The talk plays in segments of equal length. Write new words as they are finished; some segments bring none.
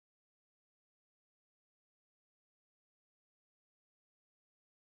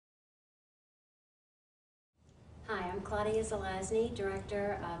Hi, I'm Claudia Zelazny,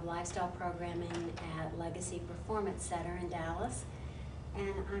 Director of Lifestyle Programming at Legacy Performance Center in Dallas.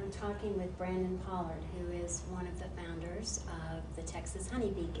 And I'm talking with Brandon Pollard, who is one of the founders of the Texas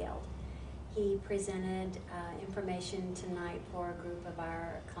Honeybee Guild. He presented information tonight for a group of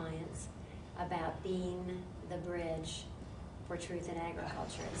our clients about being the bridge for truth in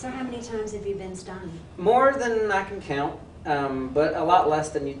agriculture. So how many times have you been stung? More than I can count, but a lot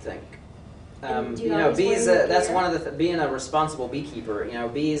less than you'd think. Bees, that's one of the, being a responsible beekeeper,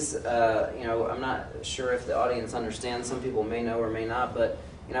 bees, I'm not sure if the audience understands, some people may know or may not, but,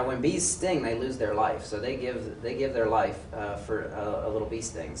 when bees sting, they lose their life. So they give their life for a little bee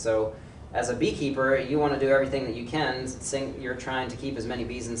sting. So as a beekeeper, you want to do everything that you can. You're trying to keep as many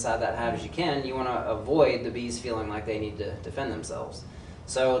bees inside that hive as you can. You want to avoid the bees feeling like they need to defend themselves.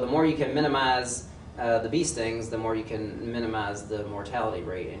 So the more you can minimize the bee stings, the more you can minimize the mortality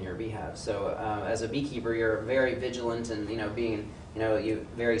rate in your beehive. So as a beekeeper, you're very vigilant and being you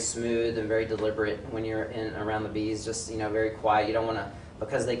very smooth and very deliberate when you're in around the bees. Just very quiet. You don't want to,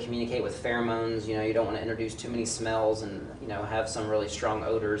 because they communicate with pheromones. You don't want to introduce too many smells and have some really strong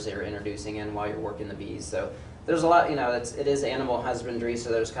odors that you're introducing in while you're working the bees. So there's a lot. It is animal husbandry,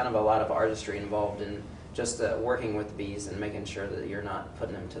 so there's kind of a lot of artistry involved in just working with bees and making sure that you're not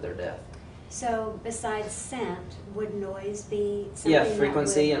putting them to their death. So besides scent, would noise be something? Yeah,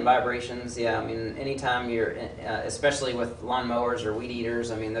 frequency and vibrations. Yeah, I mean, anytime you're, especially with lawn mowers or weed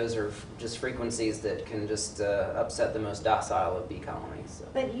eaters, I mean, those are just frequencies that can just upset the most docile of bee colonies. So.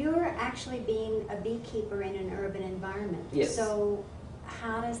 But you're actually being a beekeeper in an urban environment. Yes. So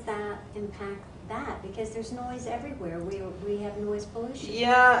how does that impact that? Because there's noise everywhere. We have noise pollution.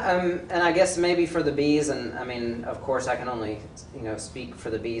 Yeah, and I guess maybe for the bees, and I mean, of course, I can only speak for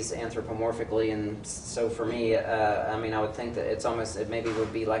the bees anthropomorphically, and so for me, I mean, I would think that it maybe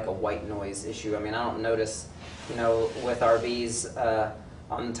would be like a white noise issue. I mean, I don't notice, with our bees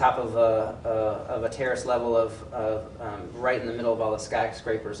on top of a terrace level of right in the middle of all the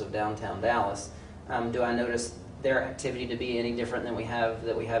skyscrapers of downtown Dallas. Do I notice their activity to be any different than we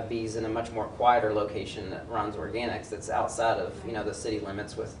have bees in a much more quieter location that runs organics, that's outside of the city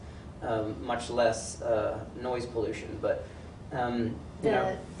limits with much less noise pollution. But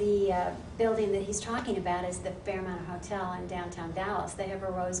the building that he's talking about is the Fairmount Hotel in downtown Dallas. They have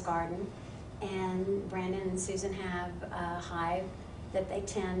a rose garden, and Brandon and Susan have a hive that they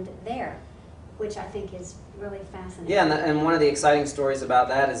tend there, which I think is really fascinating. Yeah, and one of the exciting stories about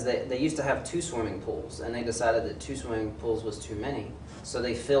that is that they used to have 2 swimming pools, and they decided that 2 swimming pools was too many. So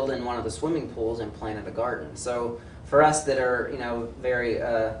they filled in one of the swimming pools and planted a garden. So for us that are, very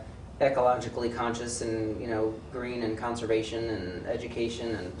ecologically conscious and, green and conservation and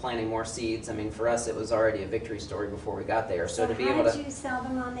education and planting more seeds, I mean, for us it was already a victory story before we got there. So to be able to... how did you sell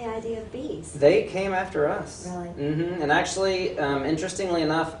them on the idea of bees? They came after us. Really? Mm-hmm. And actually, interestingly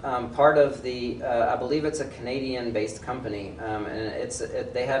enough, part of the, I believe it's a Canadian-based company, and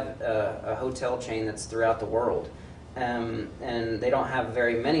they have a hotel chain that's throughout the world. And they don't have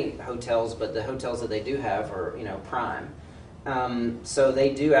very many hotels, but the hotels that they do have are, prime. So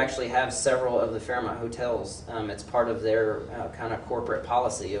they do actually have several of the Fairmount hotels. It's part of their kind of corporate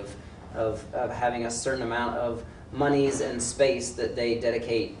policy of having a certain amount of monies and space that they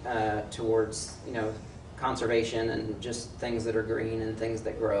dedicate towards conservation and just things that are green and things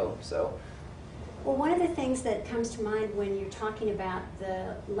that grow. So. Well, one of the things that comes to mind when you're talking about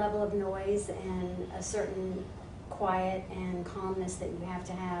the level of noise and a certain quiet and calmness that you have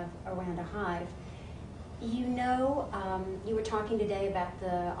to have around a hive, you were talking today about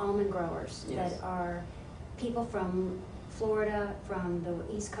the almond growers. Yes. That are people from Florida, from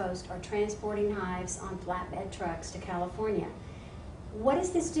the East Coast, are transporting hives on flatbed trucks to California. What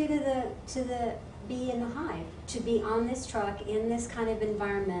does this do to the bee in the hive? To be on this truck in this kind of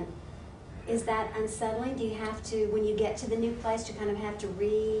environment, is that unsettling? Do you have to, when you get to the new place, you kind of have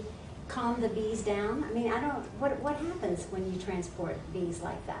to calm the bees down? I mean, what happens when you transport bees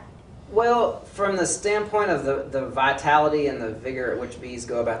like that? Well, from the standpoint of the vitality and the vigor at which bees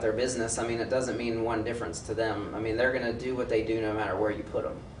go about their business, I mean, it doesn't mean one difference to them. I mean, they're going to do what they do no matter where you put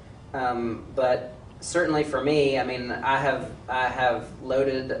them. But certainly for me, I mean, I have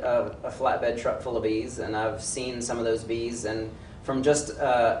loaded a flatbed truck full of bees, and I've seen some of those bees, and from just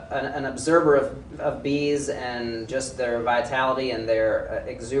an observer of bees and just their vitality and their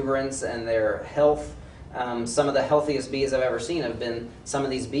exuberance and their health, some of the healthiest bees I've ever seen have been some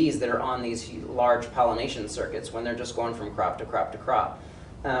of these bees that are on these large pollination circuits when they're just going from crop to crop to crop.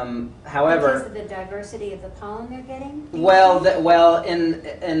 However, because of the diversity of the pollen they're getting.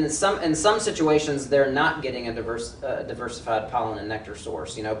 In some situations they're not getting a diversified pollen and nectar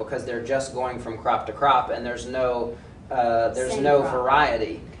source, you know, because they're just going from crop to crop, and there's no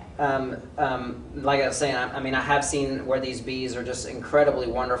variety. Like I was saying, I mean, I have seen where these bees are just incredibly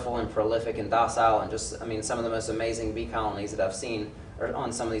wonderful and prolific and docile, and just, I mean, some of the most amazing bee colonies that I've seen are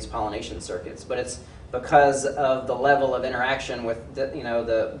on some of these pollination circuits. But it's because of the level of interaction with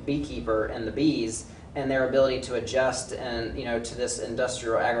the beekeeper and the bees, and their ability to adjust and to this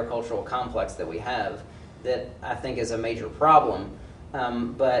industrial agricultural complex that we have, that I think is a major problem.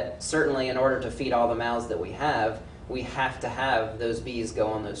 But certainly, in order to feed all the mouths that we have to have those bees go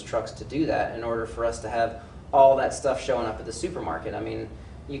on those trucks to do that, in order for us to have all that stuff showing up at the supermarket. I mean,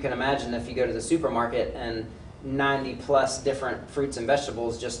 you can imagine if you go to the supermarket and 90 plus different fruits and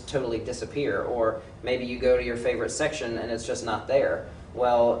vegetables just totally disappear, or maybe you go to your favorite section and it's just not there.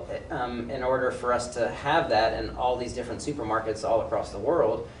 Well, in order for us to have that in all these different supermarkets all across the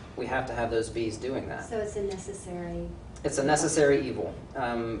world, we have to have those bees doing that. So it's a necessary... It's a necessary evil,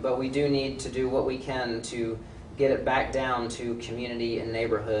 but we do need to do what we can to get it back down to community and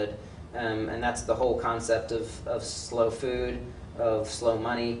neighborhood, and that's the whole concept of slow food, of slow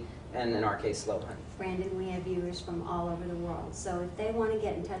money, and in our case, slow honey. Brandon, we have viewers from all over the world, so if they want to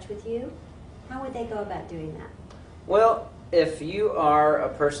get in touch with you, how would they go about doing that? Well, if you are a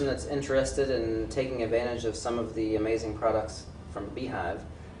person that's interested in taking advantage of some of the amazing products from Beehive,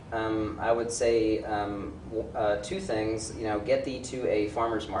 I would say two things. Get thee to a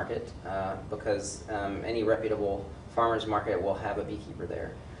farmer's market, because any reputable farmer's market will have a beekeeper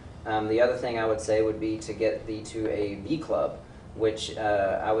there. The other thing I would say would be to get thee to a bee club, which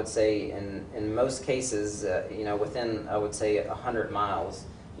I would say in most cases, within, I would say, 100 miles,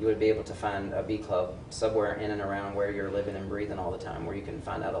 you would be able to find a bee club somewhere in and around where you're living and breathing all the time, where you can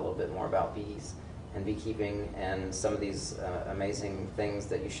find out a little bit more about bees and beekeeping and some of these amazing things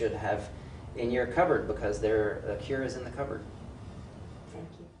that you should have in your cupboard, because the cure is in the cupboard. Thank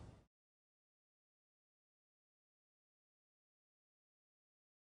you.